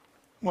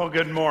Well,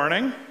 good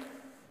morning.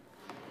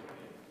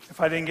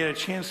 If I didn't get a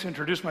chance to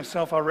introduce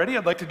myself already,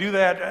 I'd like to do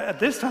that at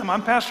this time.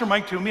 I'm Pastor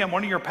Mike Toomey. I'm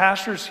one of your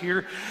pastors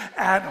here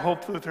at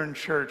Hope Lutheran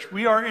Church.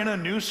 We are in a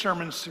new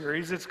sermon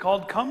series. It's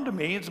called Come to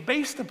Me. It's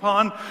based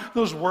upon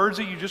those words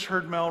that you just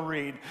heard Mel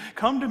read.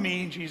 Come to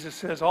me, Jesus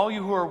says, all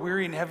you who are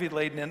weary and heavy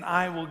laden, and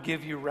I will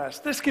give you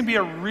rest. This can be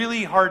a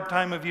really hard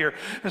time of year,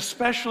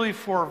 especially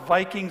for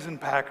Vikings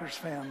and Packers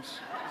fans.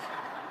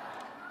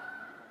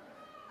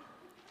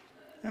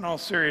 In all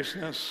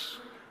seriousness,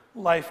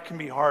 life can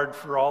be hard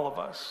for all of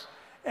us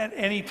at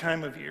any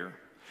time of year.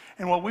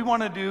 And what we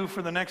want to do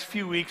for the next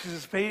few weeks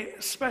is pay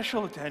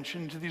special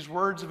attention to these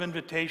words of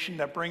invitation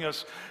that bring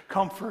us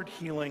comfort,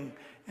 healing,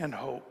 and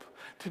hope.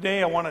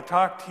 Today I want to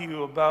talk to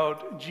you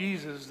about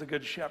Jesus, the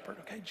Good Shepherd.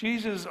 Okay,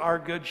 Jesus, our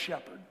Good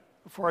Shepherd.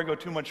 Before I go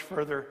too much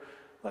further,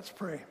 let's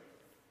pray.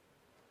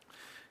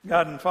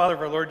 God and Father of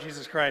our Lord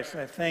Jesus Christ,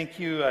 I thank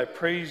you, I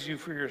praise you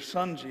for your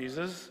Son,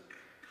 Jesus,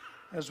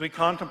 as we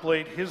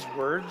contemplate his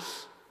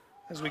words,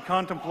 as we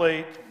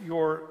contemplate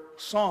your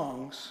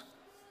songs.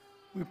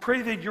 We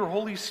pray that your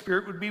Holy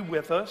Spirit would be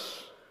with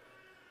us,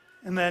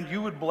 and that you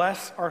would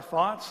bless our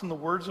thoughts and the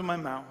words of my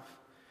mouth,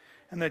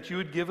 and that you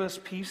would give us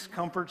peace,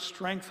 comfort,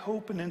 strength,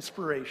 hope, and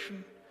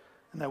inspiration,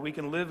 and that we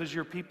can live as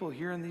your people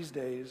here in these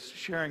days,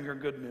 sharing your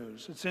good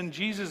news. It's in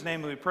Jesus'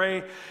 name that we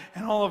pray,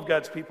 and all of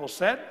God's people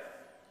said.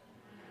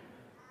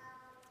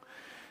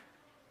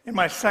 In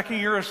my second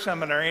year of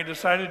seminary, I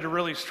decided to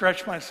really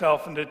stretch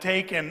myself and to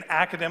take a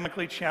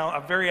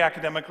very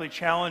academically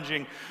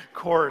challenging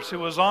course. It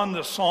was on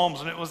the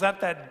Psalms, and it was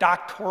at that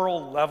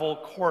doctoral level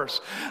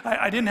course.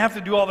 I didn't have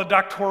to do all the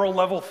doctoral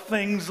level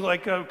things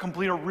like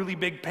complete a really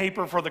big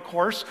paper for the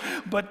course,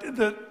 but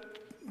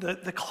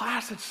the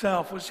class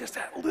itself was just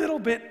that little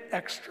bit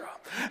extra.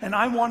 And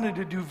I wanted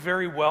to do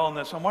very well in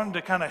this. I wanted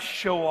to kind of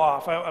show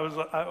off.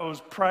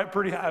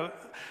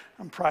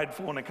 I'm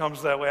prideful when it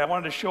comes that way. I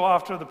wanted to show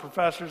off to the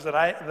professors that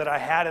I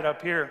had it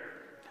up here.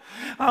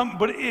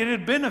 But it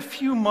had been a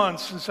few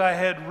months since I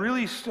had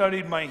really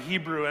studied my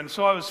Hebrew, and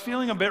so I was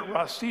feeling a bit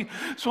rusty.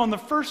 So on the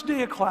first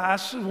day of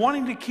class,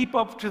 wanting to keep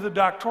up to the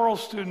doctoral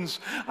students,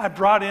 I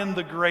brought in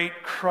the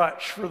great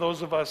crutch for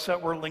those of us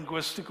that were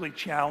linguistically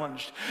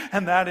challenged,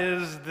 and that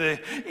is the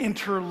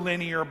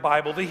interlinear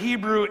Bible, the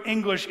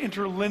Hebrew-English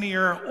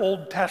interlinear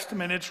Old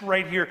Testament. It's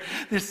right here.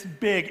 This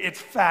big, it's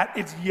fat,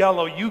 it's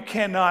yellow. You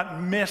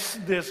cannot miss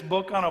this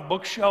book on a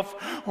bookshelf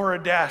or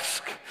a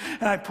desk.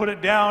 And I put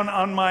it down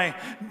on my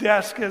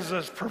desk as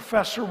a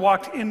professor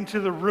walked into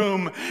the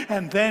room,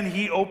 and then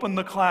he opened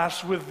the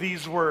class with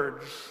these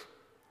words.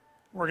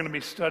 We're going to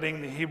be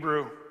studying the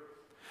Hebrew.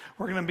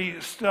 We're going to be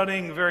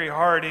studying very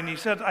hard. And he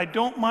said, I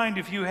don't mind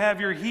if you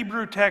have your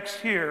Hebrew text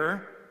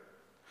here,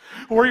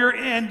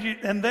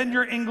 and then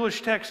your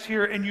English text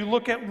here, and you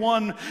look at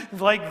one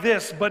like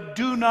this, but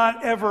do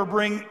not ever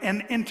bring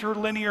an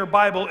interlinear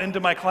Bible into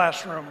my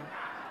classroom.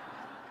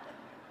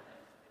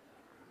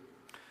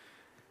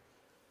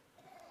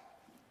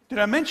 Did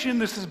I mention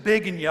this is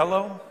big and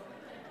yellow?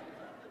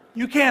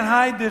 You can't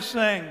hide this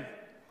thing.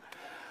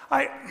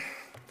 I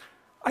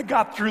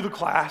got through the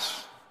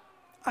class.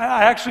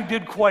 I actually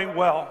did quite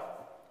well.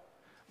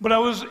 But I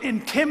was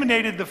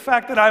intimidated the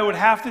fact that I would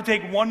have to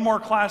take one more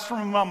class from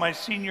him on my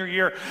senior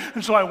year.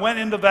 And so I went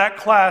into that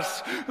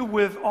class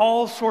with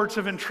all sorts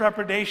of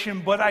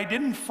intrepidation, but I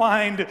didn't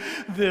find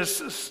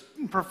this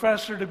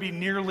professor to be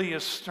nearly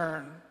as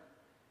stern.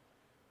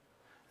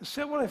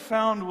 Instead, what I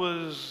found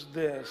was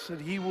this, that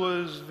he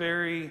was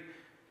very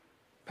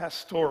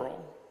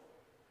pastoral,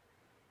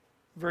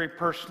 very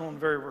personal, and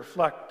very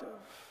reflective.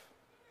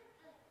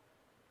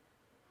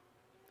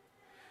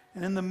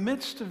 And in the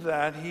midst of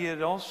that, he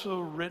had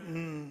also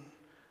written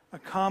a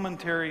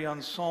commentary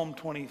on Psalm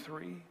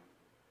 23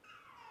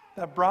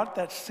 that brought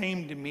that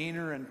same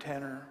demeanor and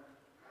tenor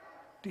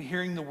to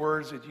hearing the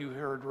words that you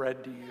heard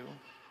read to you.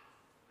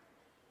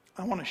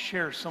 I want to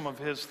share some of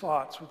his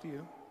thoughts with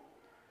you.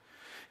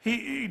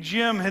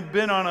 Jim had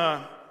been on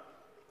a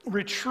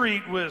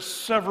retreat with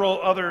several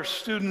other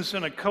students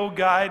and a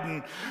co-guide,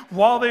 and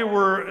while they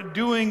were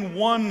doing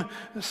one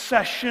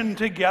session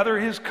together,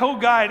 his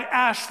co-guide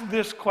asked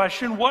this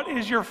question: what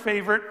is your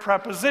favorite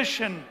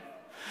preposition?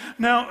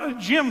 Now,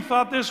 Jim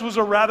thought this was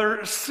a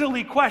rather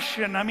silly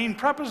question. I mean,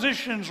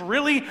 prepositions,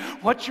 really?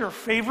 What's your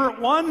favorite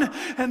one?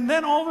 And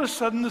then all of a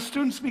sudden, the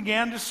students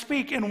began to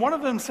speak, and one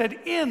of them said,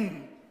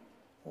 in.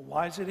 Well,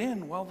 why is it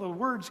in? Well, the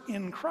word's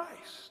in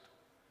Christ.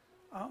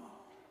 Oh.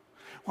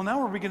 Well,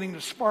 now we're beginning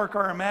to spark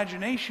our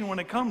imagination when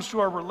it comes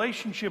to our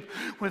relationship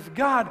with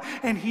God.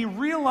 And he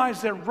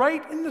realized that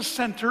right in the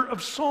center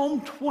of Psalm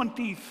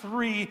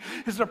 23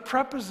 is a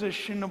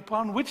preposition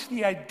upon which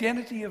the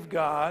identity of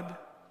God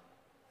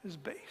is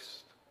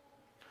based.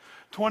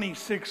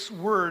 26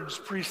 words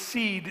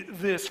precede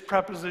this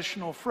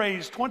prepositional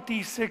phrase.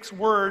 26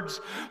 words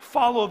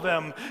follow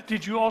them.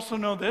 Did you also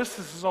know this?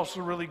 This is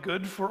also really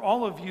good for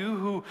all of you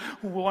who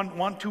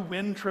want to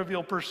win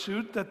Trivial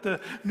Pursuit, that the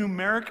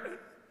numeric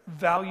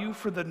value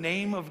for the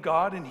name of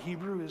God in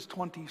Hebrew is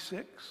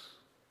 26.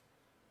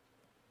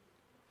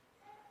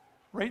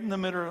 Right in the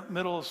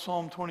middle of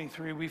Psalm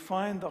 23, we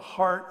find the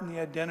heart and the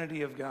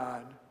identity of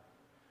God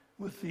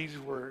with these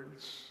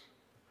words.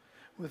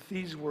 With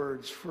these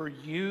words, for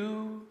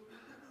you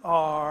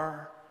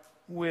are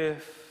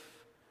with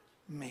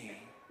me.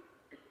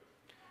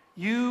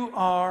 You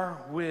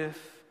are with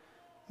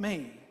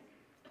me.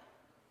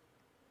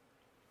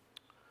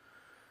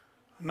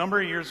 A number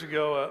of years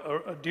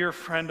ago, a dear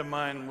friend of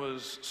mine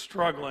was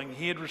struggling.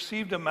 He had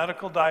received a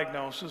medical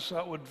diagnosis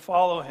that would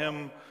follow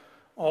him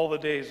all the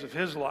days of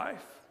his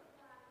life.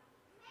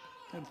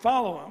 It'd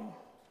follow him.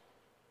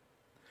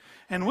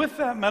 And with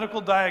that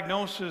medical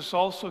diagnosis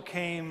also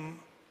came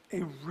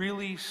a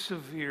really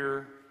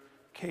severe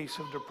case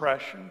of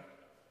depression,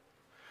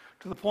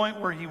 to the point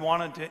where he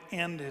wanted to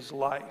end his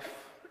life.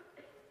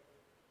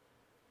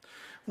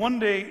 One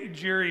day,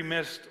 Jerry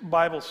missed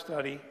Bible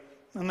study,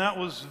 and that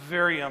was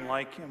very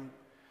unlike him.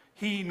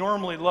 He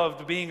normally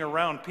loved being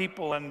around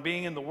people and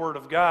being in the Word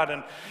of God,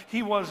 and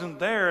he wasn't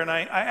there. And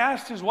I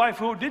asked his wife,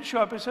 who did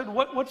show up, I said,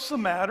 what's the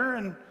matter?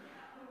 And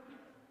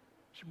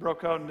she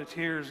broke out into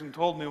tears and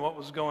told me what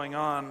was going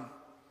on.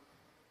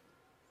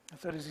 I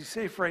said, is he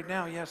safe right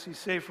now? Yes, he's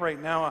safe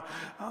right now.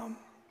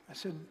 I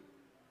said,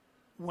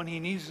 when he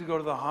needs to go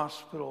to the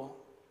hospital,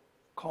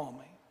 call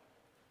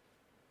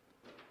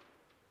me.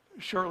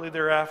 Shortly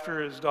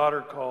thereafter, his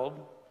daughter called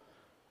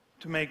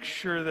to make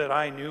sure that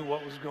I knew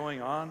what was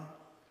going on.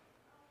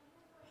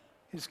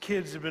 His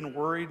kids had been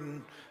worried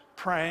and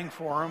praying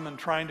for him and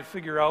trying to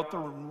figure out the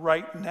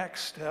right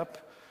next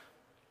step.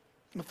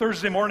 The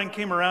Thursday morning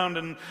came around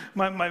and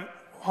my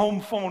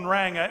home phone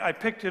rang. I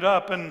picked it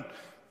up and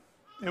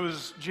it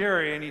was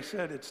Jerry, and he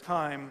said, it's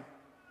time.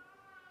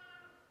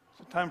 I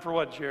said, time for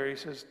what, Jerry? He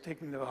says,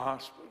 take me to the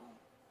hospital.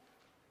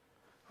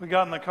 We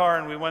got in the car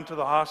and we went to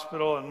the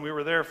hospital, and we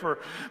were there for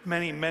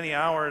many, many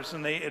hours,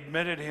 and they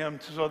admitted him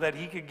so that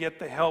he could get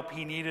the help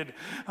he needed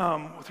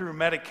through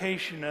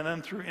medication and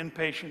then through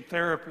inpatient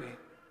therapy.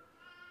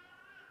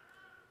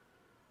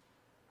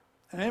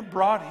 And it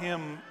brought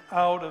him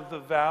out of the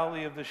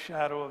valley of the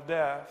shadow of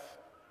death.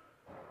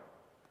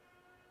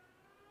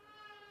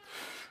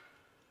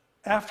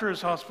 After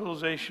his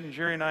hospitalization,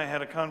 Jerry and I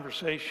had a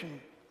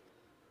conversation.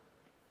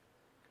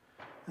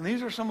 And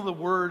these are some of the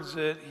words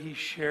that he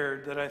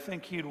shared that I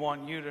think he'd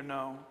want you to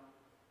know.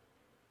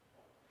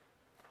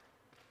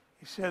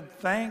 He said,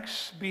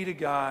 thanks be to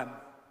God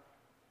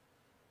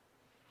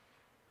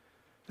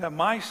that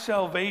my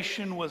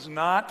salvation was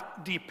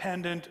not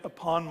dependent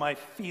upon my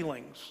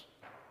feelings.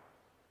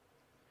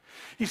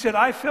 He said,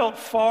 I felt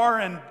far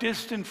and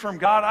distant from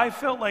God. I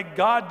felt like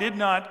God did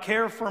not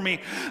care for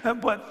me.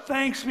 But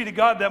thanks be to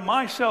God that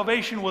my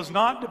salvation was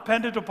not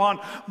dependent upon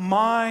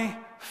my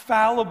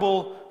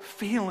fallible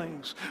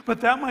feelings,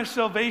 but that my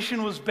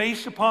salvation was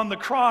based upon the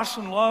cross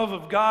and love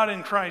of God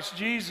in Christ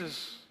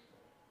Jesus.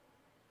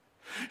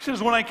 He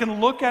says, when I can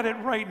look at it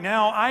right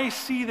now, I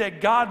see that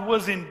God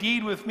was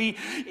indeed with me,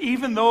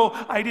 even though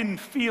I didn't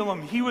feel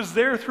him. He was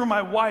there through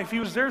my wife. He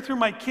was there through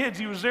my kids.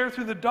 He was there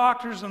through the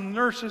doctors and the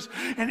nurses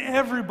and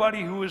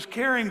everybody who was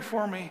caring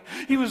for me.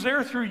 He was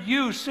there through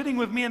you, sitting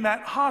with me in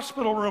that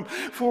hospital room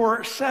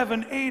for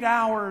 7-8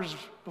 hours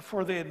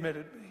before they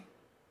admitted me.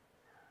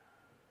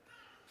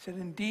 He said,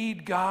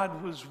 indeed,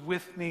 God was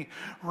with me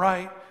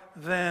right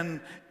then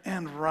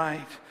and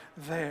right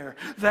there.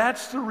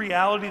 That's the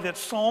reality that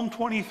Psalm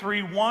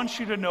 23 wants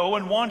you to know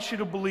and wants you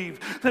to believe.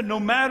 That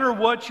no matter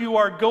what you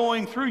are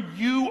going through,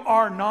 you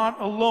are not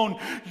alone.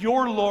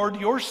 Your Lord,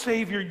 your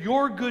Savior,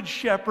 your Good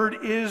Shepherd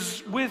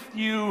is with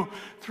you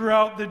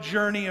throughout the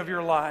journey of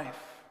your life.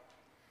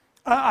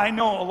 I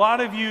know a lot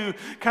of you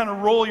kind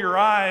of roll your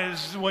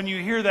eyes when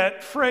you hear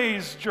that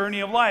phrase,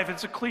 journey of life.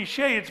 It's a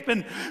cliche. It's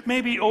been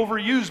maybe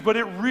overused, but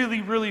it really,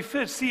 really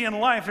fits. See, in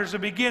life, there's a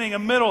beginning, a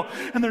middle,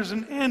 and there's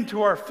an end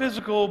to our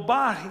physical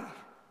body.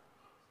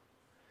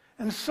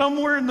 And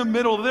somewhere in the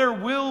middle, there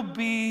will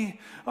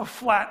be a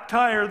flat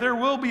tire. There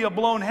will be a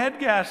blown head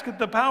gasket.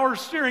 The power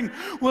steering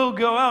will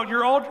go out.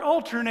 Your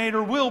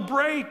alternator will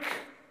break.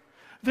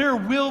 There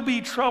will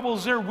be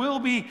troubles. There will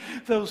be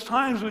those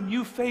times when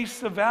you face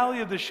the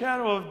valley of the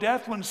shadow of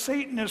death, when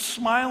Satan is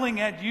smiling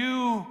at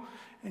you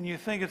and you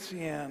think it's the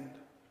end.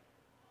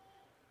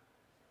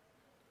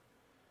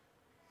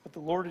 But the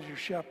Lord is your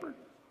shepherd.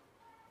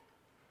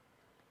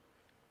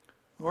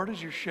 The Lord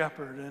is your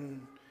shepherd,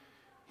 and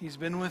he's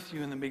been with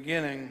you in the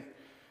beginning.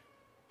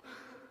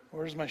 The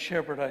Lord is my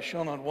shepherd, I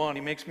shall not want.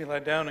 He makes me lie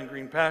down in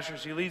green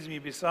pastures. He leads me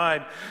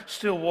beside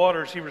still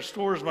waters. He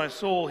restores my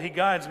soul. He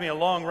guides me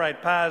along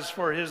right paths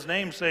for his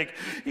name's sake.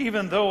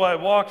 Even though I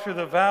walk through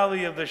the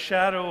valley of the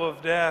shadow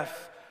of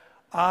death,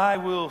 I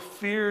will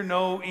fear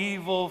no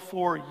evil,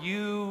 for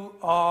you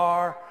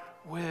are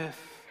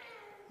with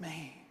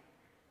me.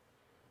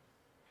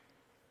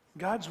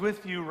 God's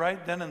with you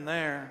right then and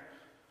there.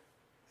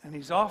 And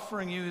he's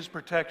offering you his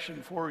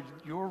protection, for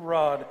your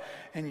rod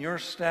and your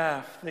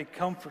staff, they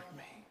comfort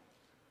me.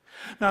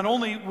 Not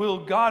only will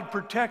God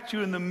protect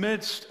you in the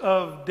midst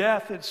of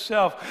death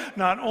itself,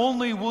 not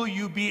only will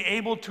you be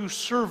able to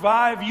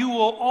survive, you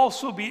will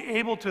also be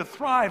able to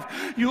thrive.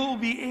 You will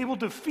be able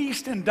to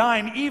feast and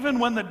dine even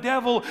when the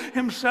devil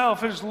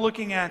himself is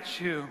looking at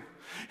you.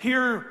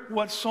 Hear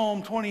what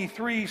Psalm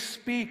 23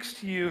 speaks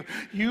to you.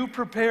 You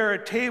prepare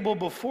a table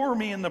before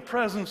me in the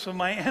presence of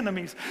my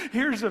enemies.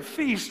 Here's a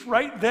feast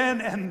right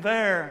then and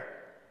there.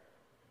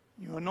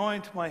 You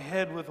anoint my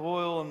head with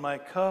oil and my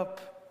cup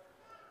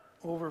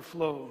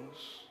overflows.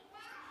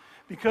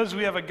 Because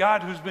we have a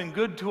God who's been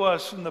good to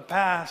us in the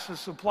past, has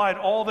supplied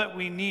all that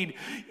we need,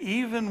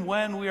 even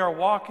when we are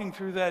walking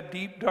through that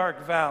deep,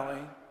 dark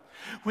valley,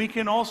 we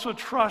can also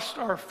trust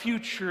our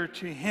future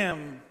to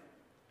Him.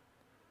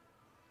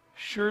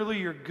 Surely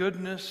your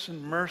goodness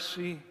and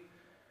mercy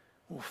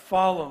will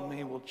follow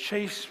me, will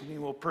chase me,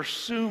 will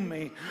pursue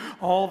me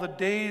all the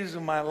days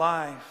of my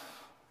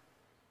life,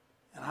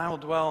 and I will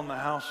dwell in the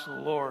house of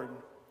the Lord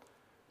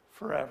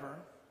forever.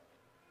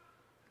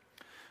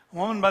 A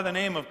woman by the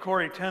name of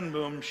Corrie ten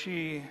Boom,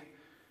 she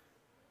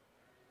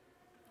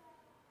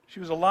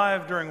was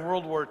alive during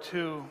World War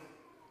II.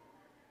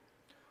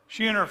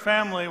 She and her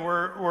family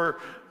were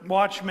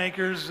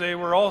watchmakers. They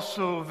were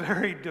also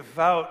very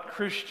devout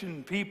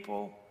Christian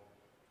people.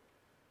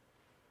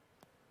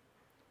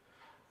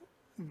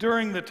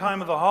 During the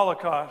time of the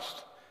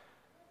Holocaust,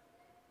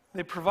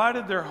 they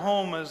provided their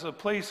home as a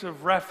place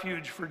of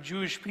refuge for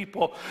Jewish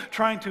people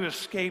trying to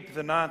escape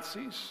the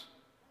Nazis.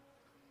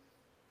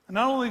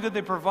 Not only did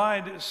they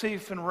provide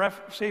safety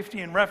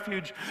and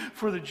refuge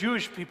for the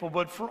Jewish people,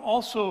 but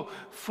also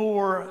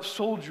for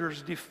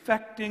soldiers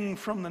defecting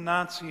from the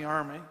Nazi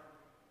army.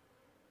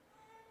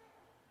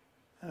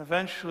 And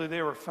eventually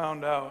they were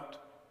found out,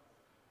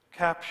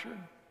 captured,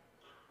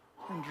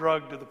 and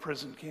drugged to the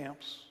prison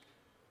camps.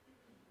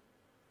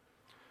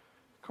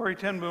 Corrie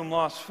ten Boom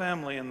lost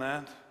family in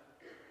that.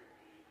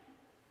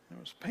 It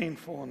was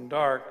painful and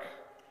dark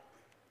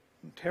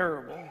and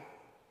terrible.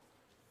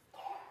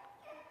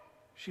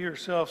 She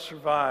herself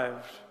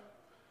survived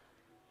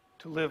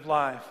to live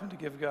life and to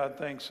give God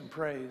thanks and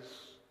praise.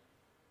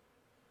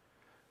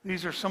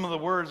 These are some of the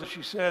words that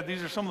she said.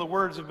 These are some of the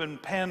words that have been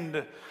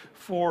penned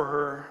for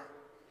her.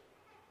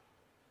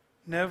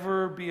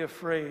 Never be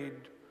afraid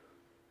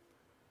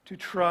to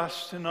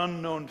trust an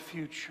unknown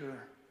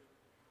future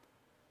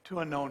to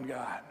a known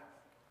God.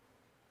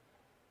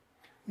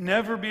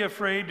 Never be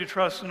afraid to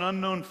trust an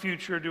unknown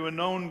future to a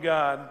known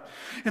God.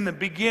 In the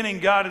beginning,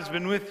 God has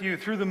been with you.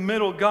 Through the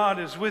middle, God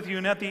is with you.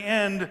 And at the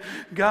end,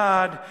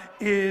 God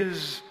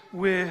is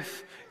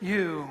with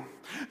you.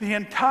 The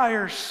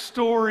entire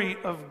story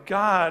of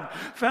God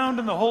found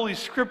in the Holy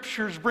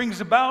Scriptures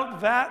brings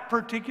about that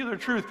particular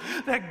truth,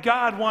 that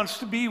God wants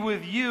to be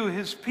with you,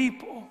 His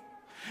people.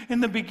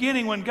 In the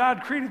beginning, when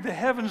God created the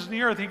heavens and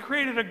the earth, He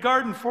created a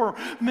garden for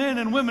men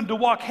and women to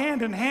walk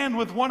hand in hand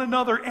with one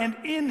another, and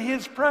in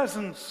His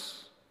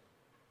presence,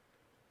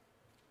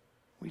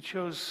 we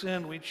chose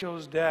sin, we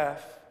chose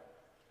death,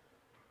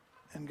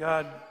 and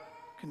God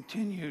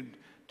continued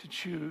to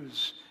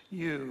choose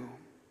you.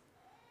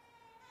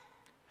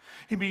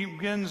 He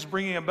begins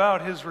bringing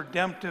about His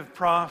redemptive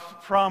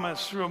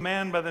promise through a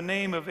man by the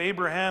name of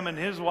Abraham and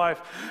his wife,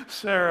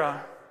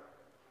 Sarah.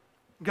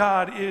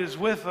 God is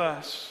with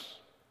us.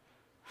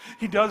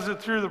 He does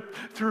it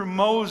through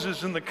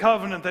Moses and the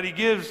covenant that He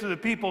gives to the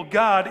people.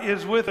 God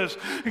is with us.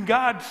 And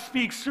God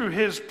speaks through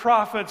His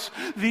prophets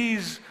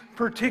these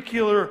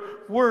particular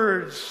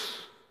words.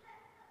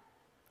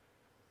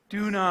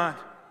 Do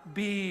not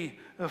be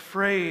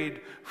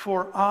afraid,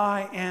 for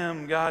I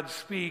am, God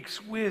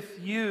speaks, with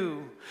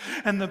you.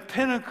 And the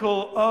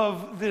pinnacle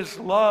of this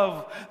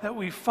love that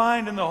we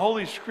find in the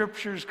Holy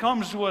Scriptures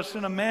comes to us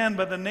in a man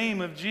by the name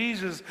of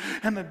Jesus.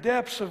 And the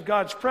depths of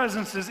God's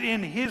presence is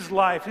in His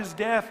life, His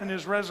death, and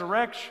His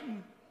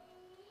resurrection.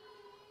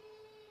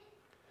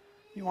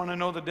 You want to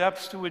know the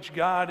depths to which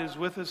God is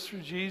with us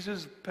through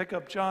Jesus? Pick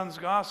up John's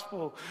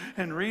Gospel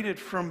and read it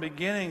from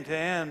beginning to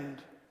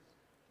end.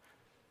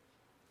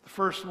 The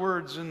first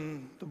words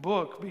in the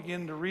book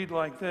begin to read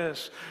like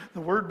this: the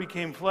Word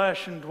became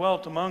flesh and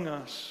dwelt among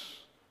us.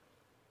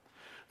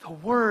 The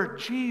Word,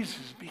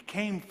 Jesus,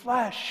 became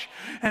flesh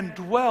and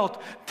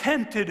dwelt,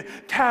 tented,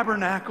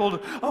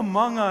 tabernacled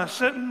among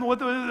us. And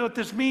what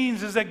this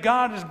means is that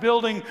God is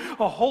building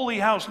a holy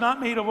house, not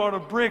made out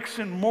of bricks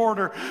and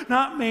mortar,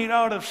 not made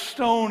out of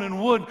stone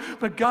and wood,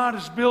 but God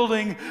is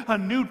building a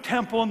new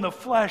temple in the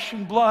flesh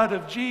and blood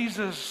of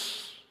Jesus.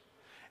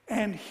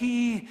 And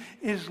He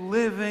is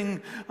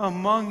living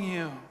among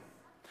you.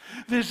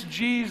 This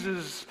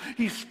Jesus,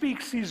 He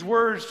speaks these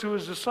words to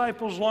His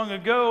disciples long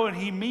ago, and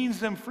He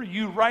means them for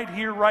you right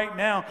here, right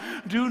now.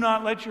 Do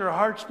not let your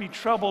hearts be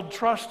troubled.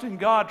 Trust in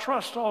God.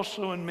 Trust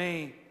also in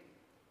me.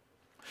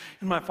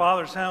 In my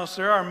Father's house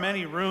there are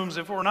many rooms.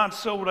 If it were not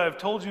so, would I have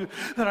told you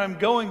that I'm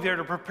going there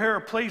to prepare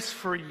a place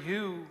for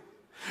you?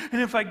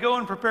 And if I go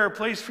and prepare a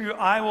place for you,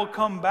 I will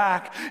come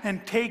back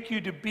and take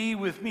you to be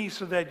with me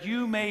so that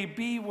you may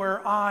be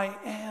where I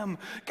am.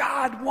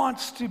 God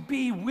wants to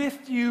be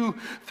with you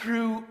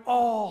through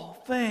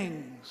all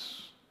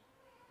things.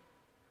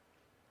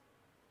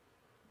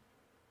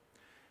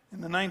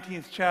 in the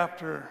 19th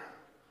chapter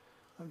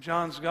of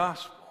John's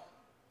Gospel.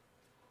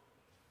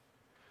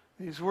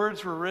 These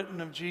words were written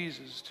of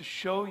Jesus to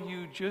show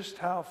you just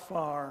how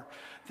far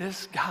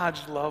this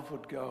God's love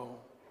would go.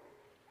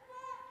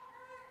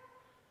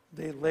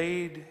 They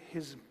laid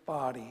his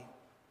body.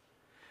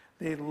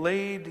 They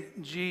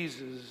laid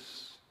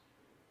Jesus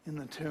in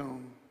the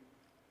tomb.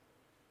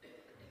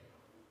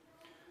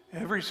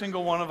 Every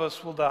single one of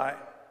us will die.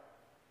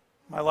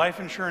 My life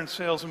insurance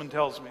salesman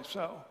tells me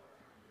so.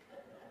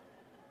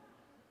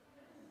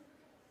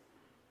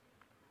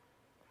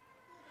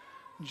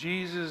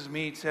 Jesus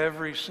meets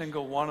every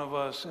single one of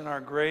us in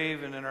our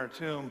grave and in our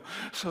tomb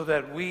so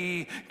that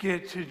we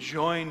get to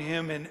join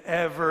him in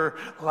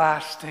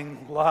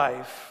everlasting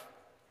life.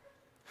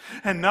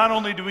 And not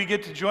only do we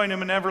get to join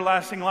him in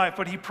everlasting life,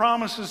 but he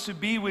promises to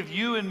be with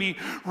you and me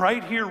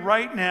right here,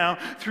 right now,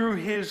 through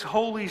his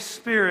Holy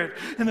Spirit.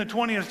 In the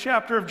 20th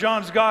chapter of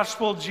John's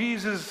Gospel,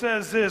 Jesus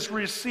says this: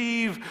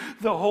 receive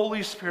the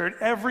Holy Spirit.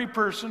 Every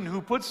person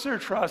who puts their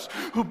trust,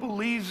 who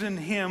believes in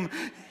him,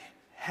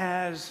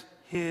 has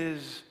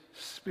his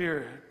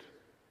Spirit.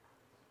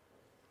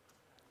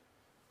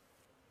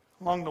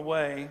 Along the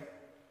way,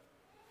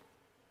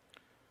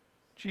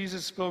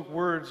 Jesus spoke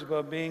words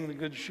about being the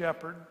Good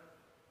Shepherd.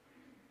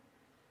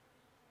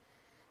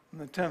 In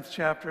the 10th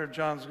chapter of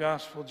John's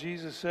Gospel,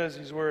 Jesus says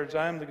these words: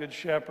 I am the Good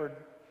Shepherd.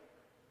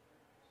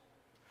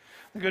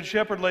 The Good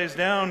Shepherd lays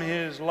down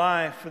his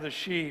life for the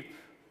sheep.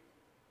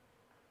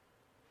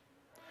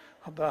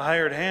 The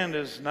hired hand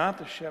is not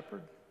the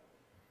shepherd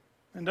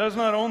and does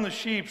not own the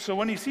sheep. So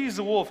when he sees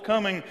the wolf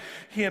coming,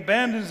 he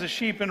abandons the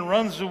sheep and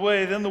runs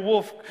away. Then the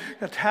wolf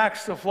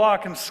attacks the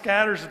flock and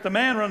scatters it. The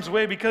man runs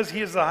away because he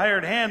is the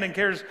hired hand and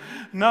cares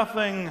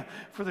nothing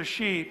for the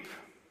sheep.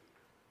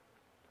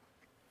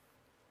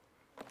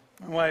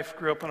 My wife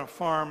grew up on a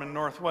farm in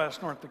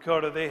northwest North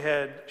Dakota. They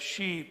had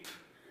sheep.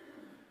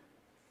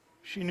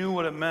 She knew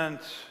what it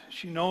meant.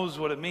 She knows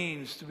what it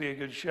means to be a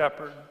good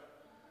shepherd.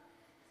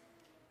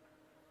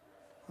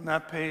 And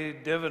that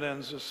paid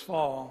dividends this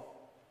fall.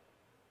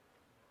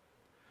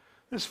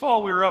 This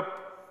fall, we were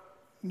up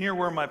near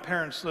where my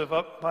parents live,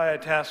 up by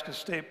Itasca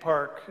State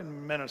Park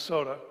in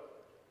Minnesota.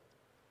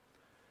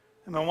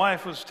 And my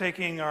wife was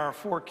taking our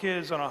 4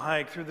 kids on a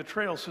hike through the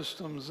trail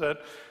systems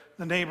that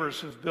the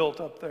neighbors have built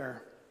up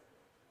there.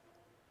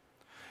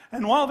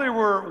 And while they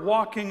were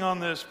walking on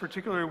this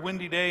particular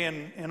windy day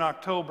in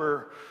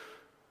October,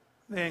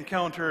 they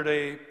encountered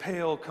a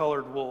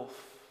pale-colored wolf.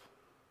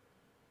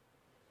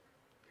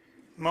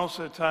 Most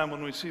of the time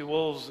when we see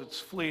wolves, it's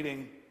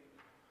fleeting.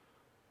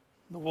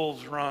 The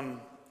wolves run.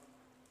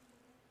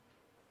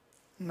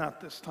 Not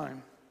this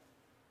time.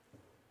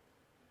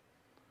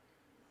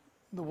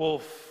 The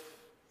wolf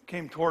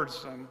came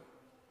towards them,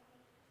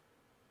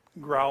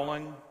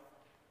 growling,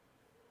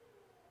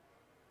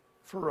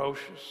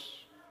 ferocious.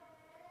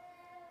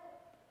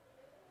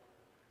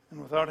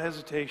 And without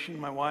hesitation,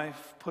 my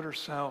wife put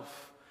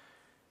herself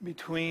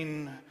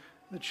between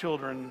the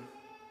children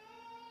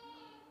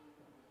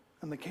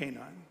and the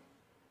canine.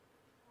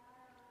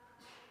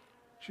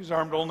 She's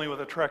armed only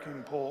with a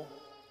trekking pole.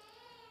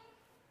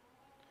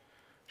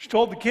 She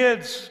told the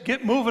kids,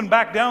 get moving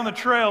back down the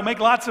trail, make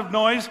lots of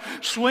noise,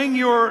 swing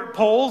your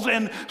poles,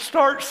 and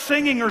start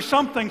singing or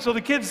something. So the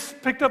kids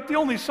picked up the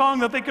only song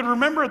that they could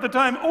remember at the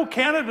time, "Oh,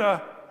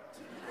 Canada."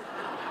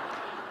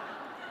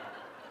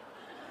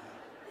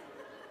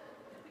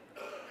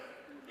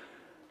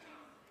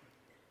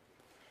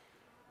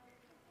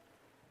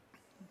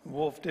 The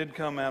wolf did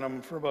come at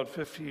them for about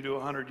 50 to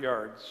 100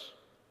 yards.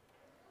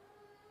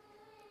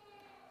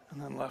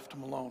 And then left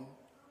him alone.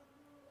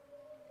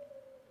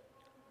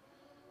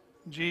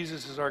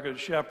 Jesus is our good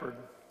shepherd.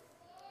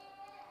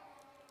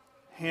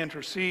 He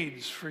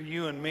intercedes for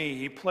you and me.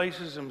 He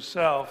places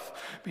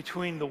himself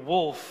between the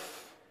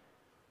wolf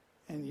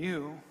and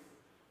you.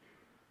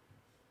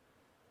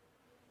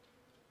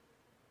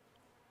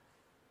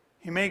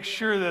 He makes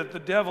sure that the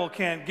devil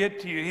can't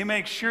get to you. He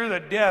makes sure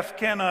that death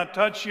cannot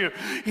touch you.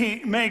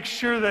 He makes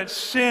sure that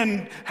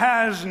sin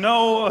has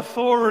no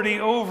authority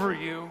over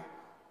you.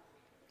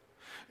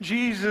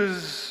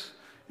 Jesus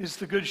is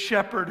the good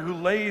shepherd who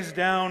lays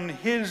down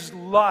his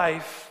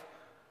life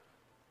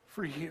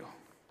for you.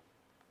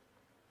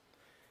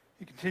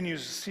 He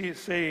continues to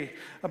say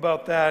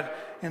about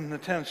that in the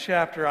 10th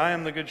chapter, I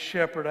am the good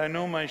shepherd. I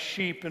know my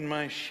sheep, and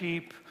my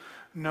sheep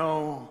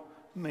know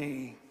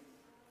me.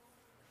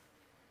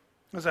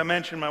 As I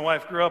mentioned, my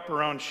wife grew up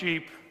around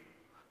sheep.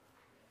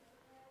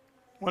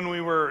 When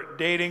we were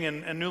dating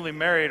and newly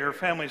married, her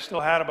family still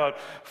had about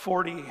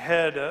 40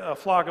 head, a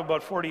flock of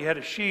about 40 head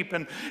of sheep.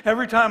 And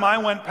every time I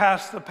went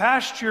past the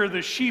pasture,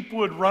 the sheep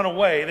would run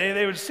away.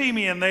 They would see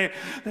me and they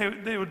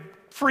would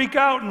freak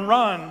out and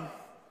run.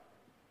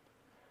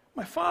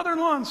 My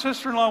father-in-law and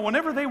sister-in-law,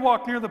 whenever they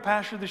walked near the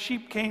pasture, the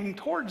sheep came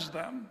towards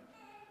them.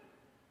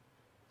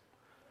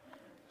 I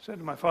said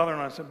to my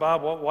father-in-law, I said,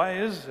 Bob, why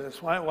is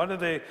this? Why do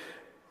they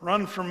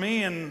run from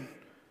me and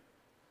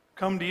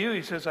come to you?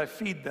 He says, I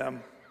feed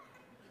them.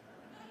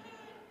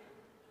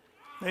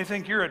 They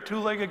think you're a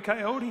 2-legged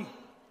coyote.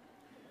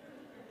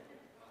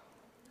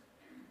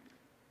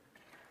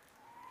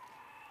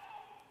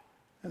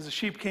 As the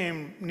sheep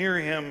came near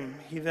him,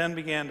 he then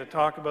began to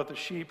talk about the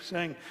sheep,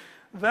 saying,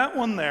 "That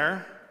one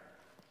there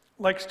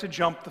likes to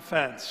jump the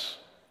fence.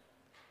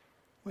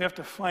 We have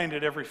to find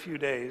it every few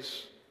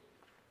days.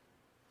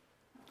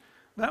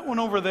 That one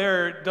over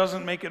there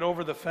doesn't make it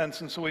over the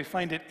fence, and so we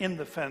find it in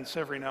the fence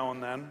every now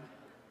and then.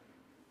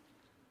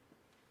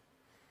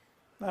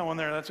 That one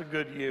there, that's a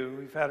good ewe.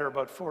 We've had her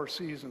about 4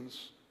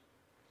 seasons.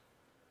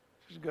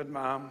 She's a good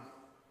mom."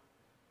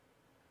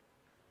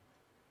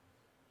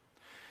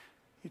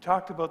 He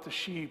talked about the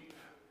sheep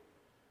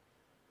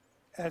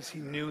as he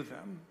knew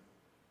them.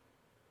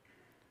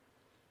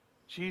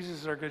 Jesus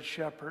is our good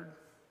shepherd,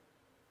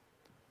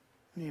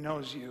 and he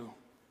knows you.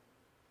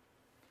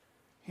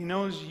 He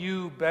knows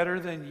you better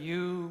than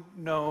you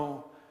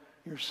know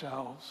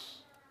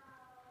yourselves.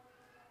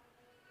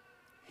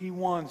 He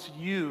wants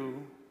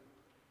you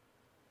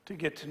to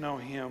get to know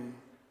him.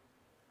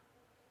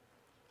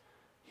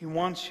 He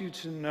wants you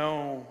to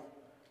know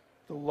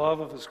the love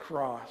of his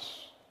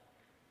cross,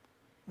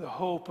 the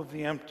hope of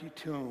the empty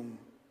tomb.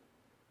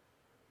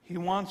 He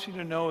wants you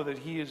to know that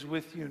he is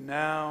with you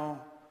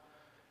now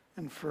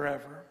and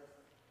forever.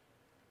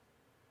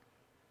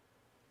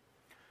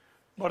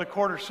 About a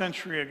quarter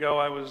century ago,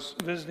 I was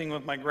visiting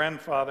with my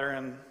grandfather,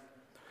 and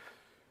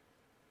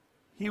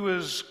he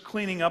was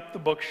cleaning up the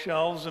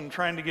bookshelves and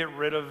trying to get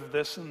rid of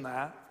this and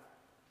that.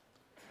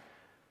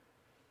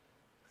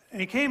 And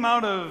he came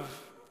out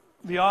of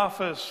the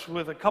office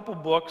with a couple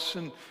books,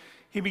 and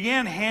he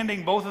began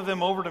handing both of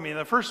them over to me. And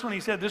the first one, he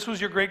said, "This was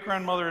your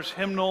great-grandmother's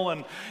hymnal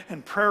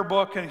and prayer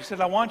book." And he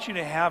said, "I want you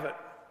to have it.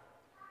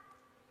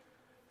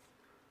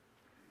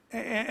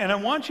 And I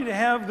want you to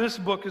have this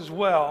book as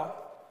well."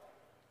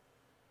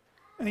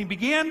 And he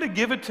began to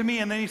give it to me,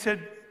 and then he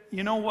said,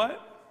 "You know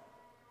what?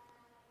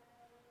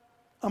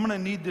 I'm going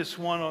to need this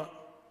one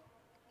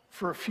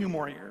for a few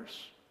more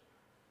years."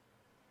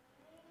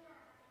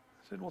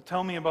 I said, "Well,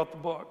 tell me about the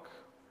book."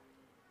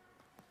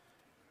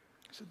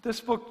 He said,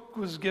 "This book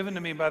was given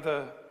to me by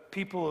the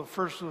people of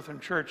First Lutheran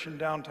Church in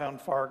downtown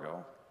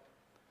Fargo.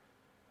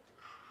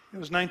 It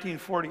was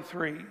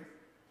 1943.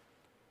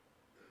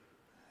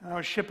 And I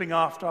was shipping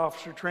off to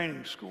officer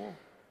training school.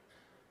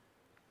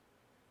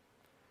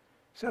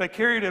 He said, I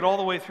carried it all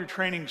the way through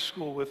training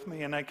school with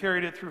me, and I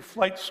carried it through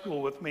flight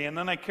school with me, and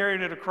then I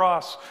carried it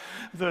across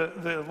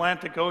the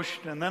Atlantic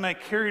Ocean, and then I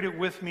carried it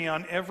with me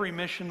on every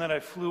mission that I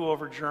flew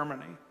over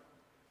Germany."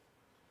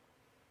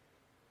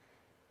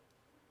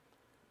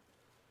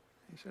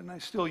 He said, "And I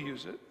still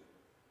use it,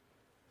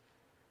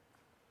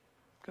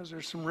 because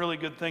there's some really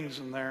good things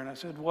in there." And I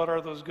said, "What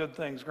are those good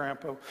things,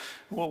 Grandpa?"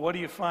 "Well, what do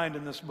you find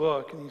in this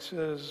book?" And he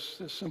says,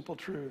 "This simple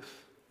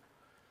truth.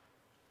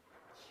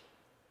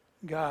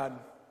 God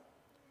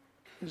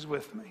is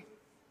with me.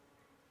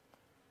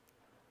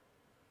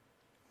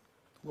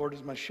 The Lord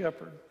is my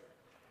shepherd.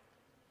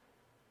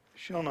 I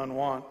shall none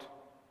want.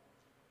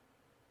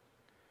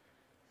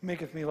 He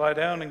maketh me lie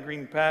down in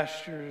green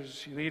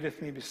pastures. He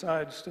leadeth me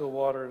beside still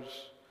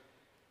waters.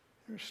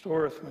 He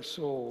restoreth my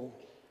soul.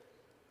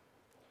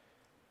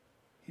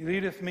 He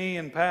leadeth me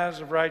in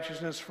paths of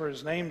righteousness for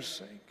his name's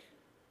sake.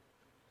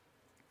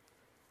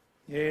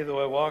 Yea,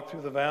 though I walk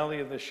through the valley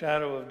of the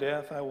shadow of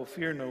death, I will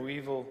fear no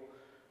evil,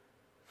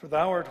 for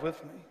thou art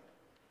with me.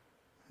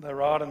 Thy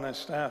rod and thy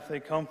staff, they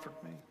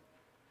comfort me.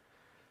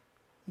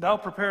 Thou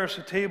preparest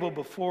a table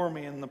before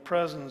me in the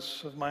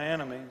presence of my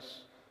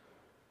enemies.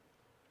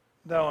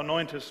 Thou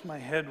anointest my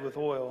head with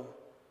oil.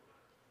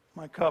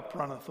 My cup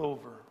runneth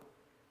over.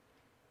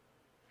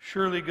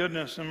 Surely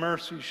goodness and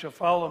mercy shall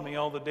follow me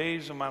all the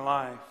days of my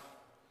life,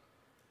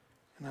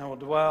 and I will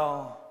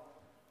dwell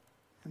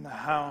in the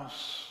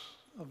house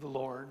of the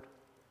Lord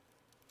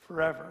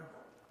forever.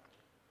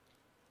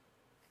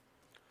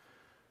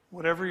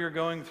 Whatever you're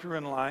going through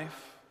in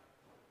life,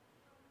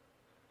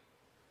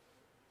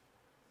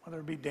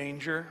 whether it be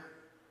danger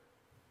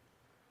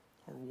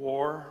or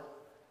war,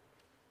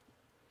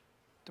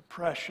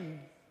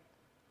 depression,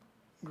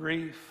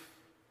 grief,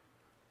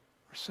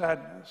 or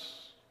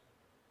sadness,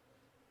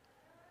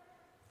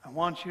 I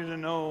want you to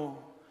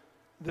know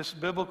this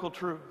biblical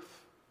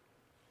truth,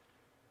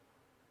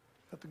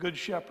 that the Good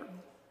Shepherd,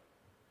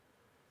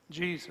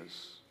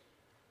 Jesus,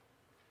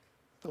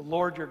 the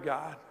Lord your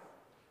God,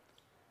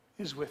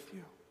 is with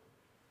you.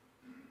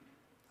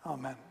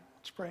 Amen.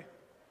 Let's pray.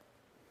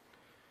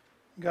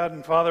 God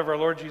and Father of our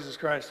Lord Jesus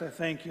Christ, I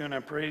thank you and I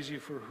praise you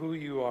for who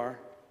you are.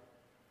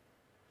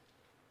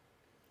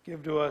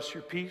 Give to us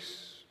your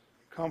peace,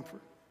 your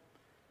comfort,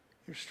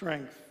 your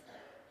strength,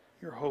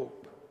 your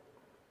hope,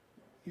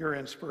 your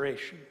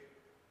inspiration.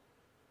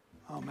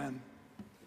 Amen.